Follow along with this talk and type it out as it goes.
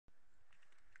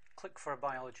Click for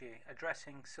Biology,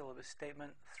 addressing syllabus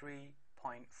statement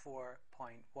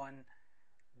 3.4.1,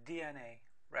 DNA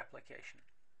replication.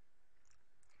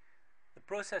 The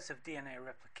process of DNA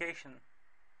replication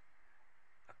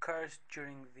occurs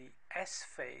during the S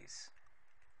phase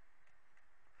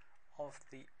of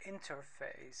the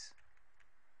interphase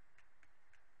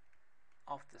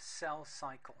of the cell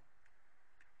cycle.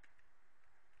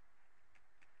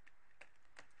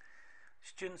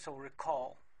 Students will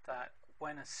recall that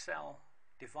when a cell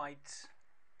divides,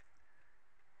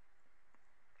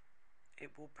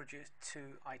 it will produce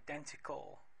two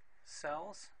identical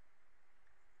cells.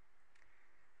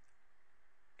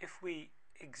 If we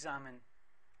examine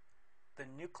the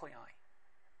nuclei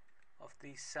of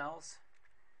these cells,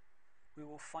 we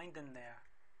will find in there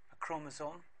a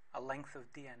chromosome, a length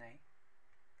of DNA,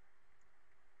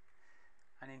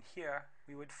 and in here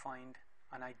we would find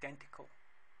an identical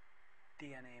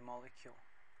DNA molecule.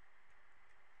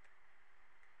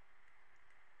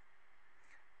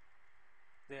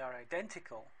 They are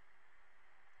identical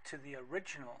to the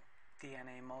original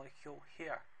DNA molecule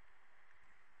here.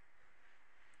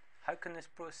 How can this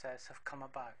process have come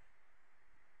about?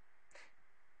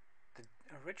 The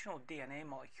original DNA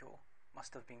molecule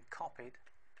must have been copied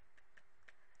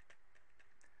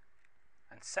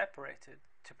and separated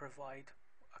to provide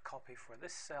a copy for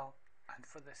this cell and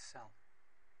for this cell.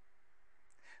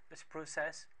 This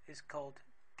process is called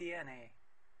DNA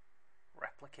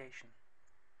replication.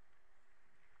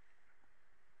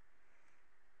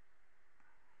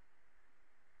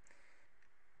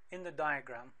 In the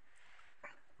diagram,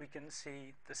 we can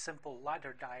see the simple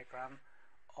ladder diagram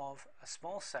of a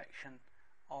small section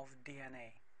of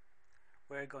DNA.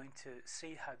 We're going to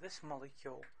see how this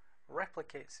molecule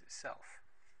replicates itself.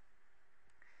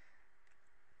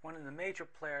 One of the major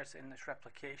players in this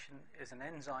replication is an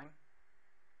enzyme,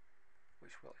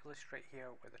 which we'll illustrate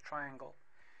here with a triangle.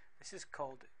 This is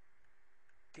called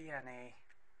DNA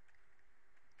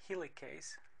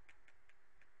helicase,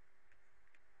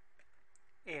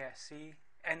 ASE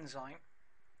enzyme,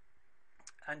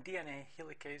 and DNA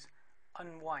helicase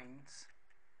unwinds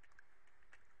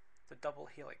the double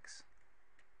helix.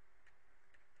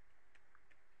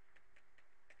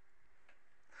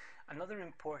 Another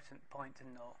important point to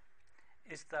know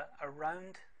is that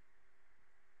around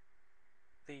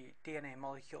the DNA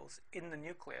molecules in the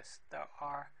nucleus there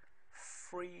are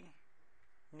free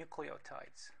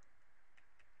nucleotides.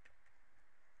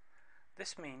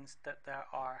 This means that there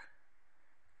are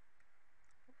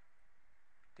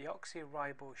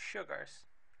deoxyribose sugars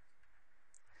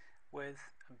with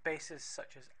bases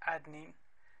such as adenine,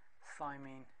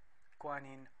 thymine,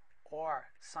 guanine or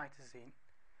cytosine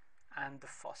and the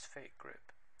phosphate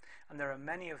group. And there are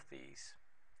many of these,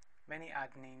 many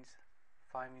adenines,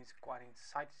 thymines,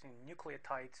 guanines, cytosine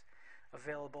nucleotides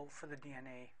available for the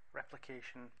DNA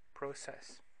replication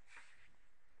process.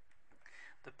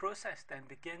 The process then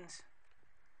begins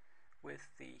with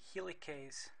the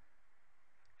helicase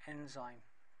enzyme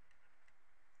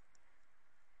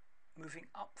moving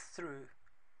up through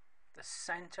the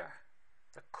center,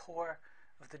 the core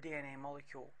of the DNA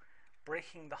molecule,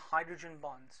 breaking the hydrogen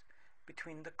bonds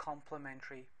between the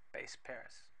complementary base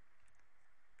pairs.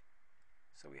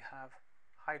 So we have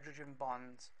hydrogen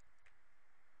bonds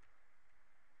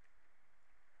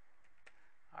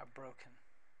are broken.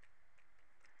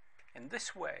 In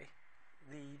this way,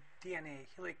 the DNA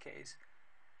helicase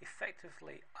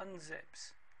effectively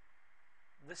unzips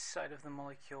this side of the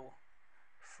molecule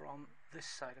from this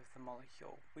side of the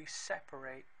molecule. We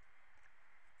separate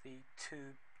the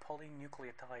two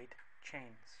polynucleotide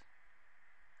chains.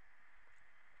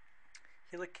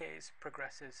 Helicase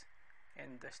progresses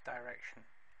in this direction.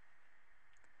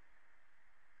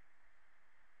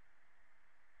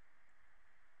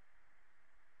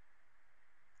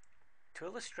 To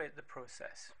illustrate the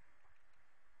process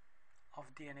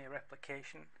of DNA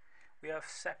replication, we have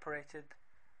separated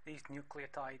these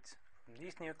nucleotides from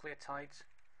these nucleotides,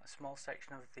 a small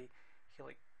section of the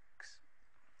helix,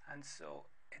 and so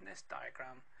in this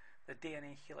diagram the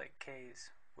DNA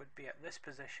helicase would be at this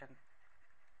position,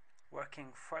 working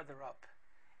further up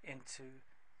into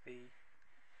the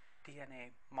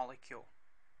DNA molecule.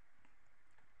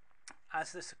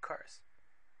 As this occurs,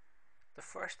 the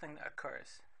first thing that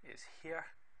occurs is here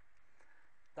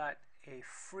that a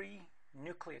free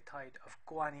nucleotide of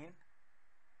guanine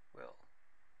will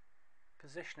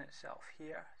position itself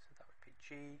here, so that would be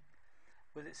G,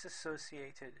 with its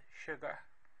associated sugar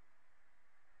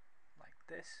like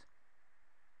this,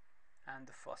 and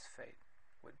the phosphate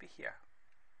would be here.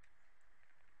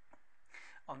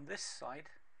 On this side,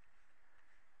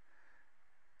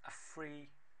 a free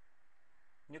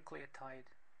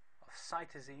nucleotide of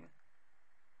cytosine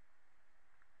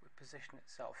would position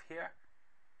itself here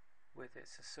with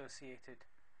its associated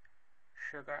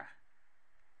sugar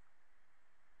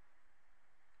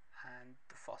and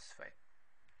the phosphate.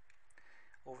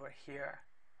 Over here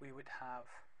we would have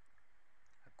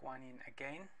a guanine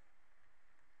again,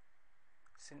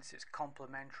 since it's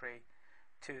complementary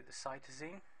to the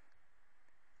cytosine.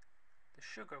 The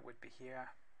sugar would be here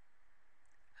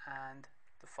and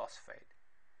the phosphate,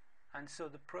 and so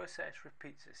the process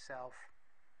repeats itself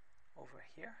over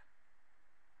here.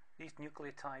 These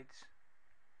nucleotides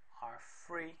are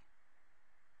free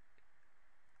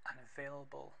and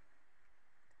available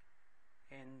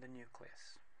in the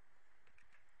nucleus.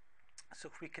 So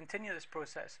if we continue this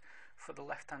process for the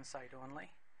left hand side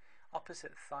only,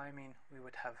 opposite thymine we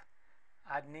would have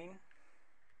adenine,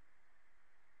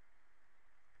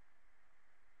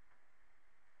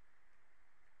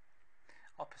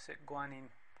 opposite guanine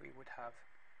we would have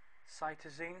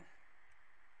cytosine,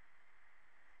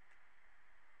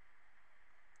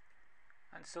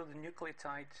 and so the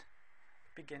nucleotides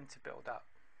begin to build up.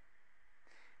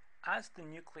 As the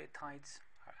nucleotides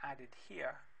are added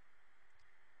here,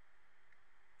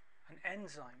 an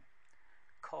enzyme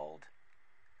called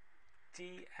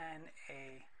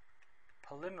DNA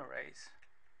polymerase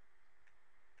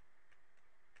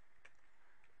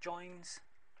joins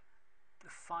the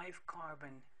 5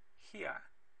 carbon here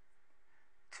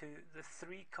to the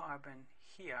 3 carbon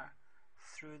here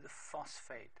through the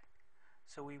phosphate.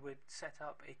 So we would set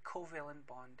up a covalent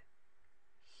bond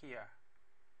here.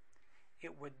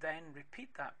 It would then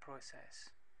repeat that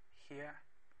process here,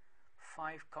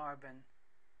 5 carbon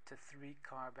to 3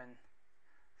 carbon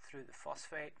through the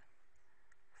phosphate,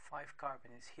 5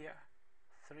 carbon is here,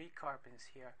 3 carbons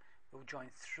here, will join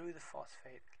through the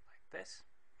phosphate like this,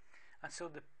 and so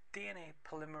the DNA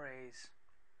polymerase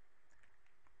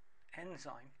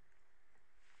enzyme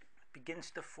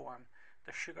begins to form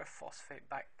the sugar phosphate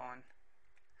backbone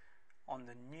on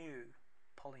the new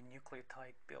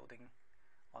polynucleotide building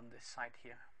on this side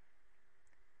here.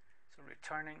 So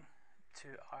returning to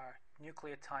our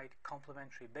nucleotide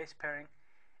complementary base pairing,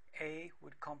 A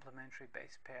would complementary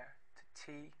base pair to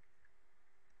T,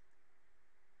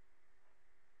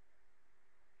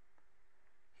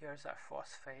 here's our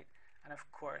phosphate, and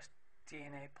of course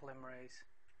DNA polymerase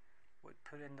would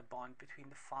put in the bond between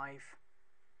the 5'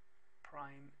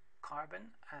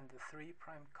 carbon and the 3'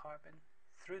 carbon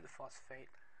through the phosphate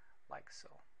like so.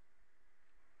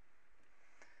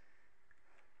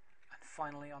 And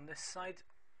finally on this side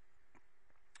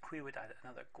we would add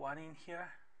another guanine here,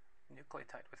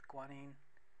 nucleotide with guanine,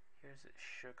 here's its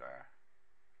sugar,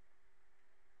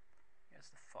 here's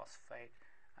the phosphate,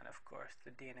 and of course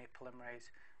the DNA polymerase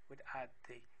would add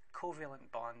the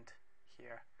covalent bond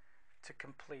here to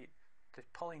complete the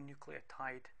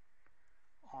polynucleotide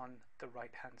on the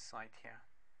right hand side here.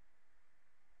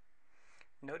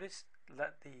 Notice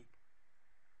that the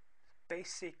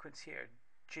base sequence here,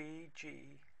 G,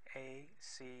 G, A,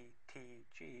 C, T,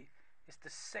 G, is the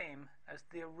same as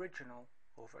the original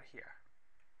over here.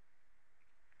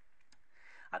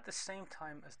 At the same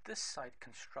time as this side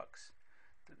constructs,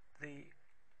 the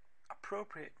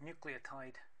appropriate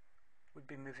nucleotide would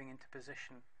be moving into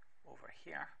position over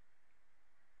here.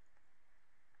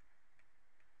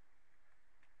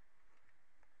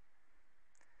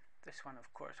 This one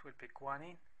of course would be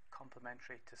guanine,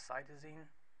 complementary to cytosine.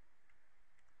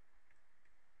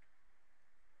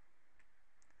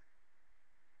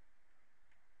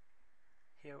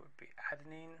 Here would be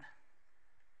adenine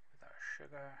with our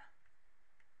sugar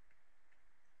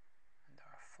and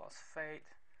our phosphate,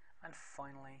 and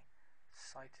finally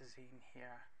cytosine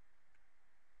here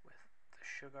with the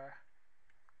sugar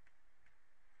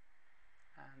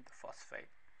and the phosphate.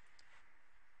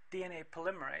 DNA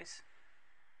polymerase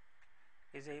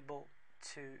is able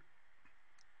to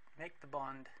make the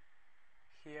bond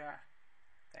here,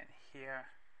 then here,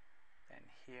 then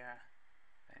here,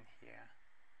 then here,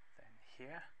 then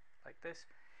here, like this.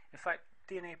 In fact,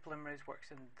 DNA polymerase works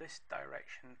in this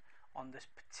direction on this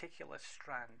particular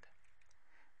strand.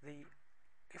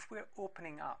 If we're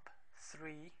opening up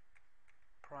 3'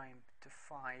 to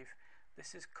 5,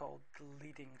 this is called the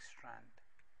leading strand.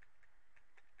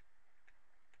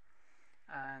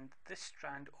 And this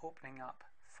strand opening up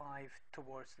 5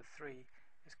 towards the 3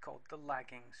 is called the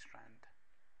lagging strand.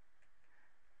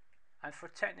 And for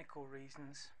technical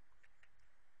reasons,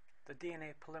 the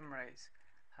DNA polymerase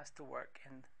has to work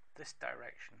in this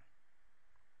direction.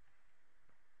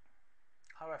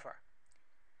 However,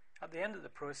 at the end of the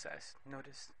process,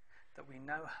 notice that we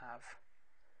now have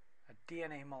a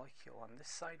DNA molecule on this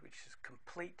side which is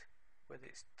complete with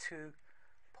its 2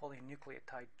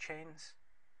 polynucleotide chains.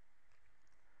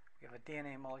 We have a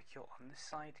DNA molecule on this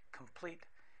side, complete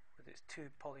with its 2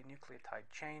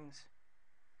 polynucleotide chains,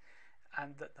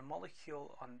 and that the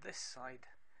molecule on this side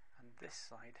and this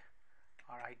side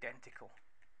are identical.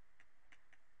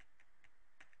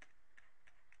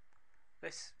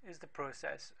 This is the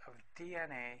process of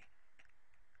DNA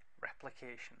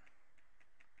replication.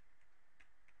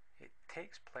 It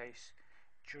takes place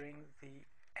during the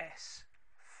S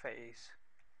phase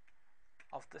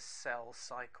of the cell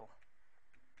cycle.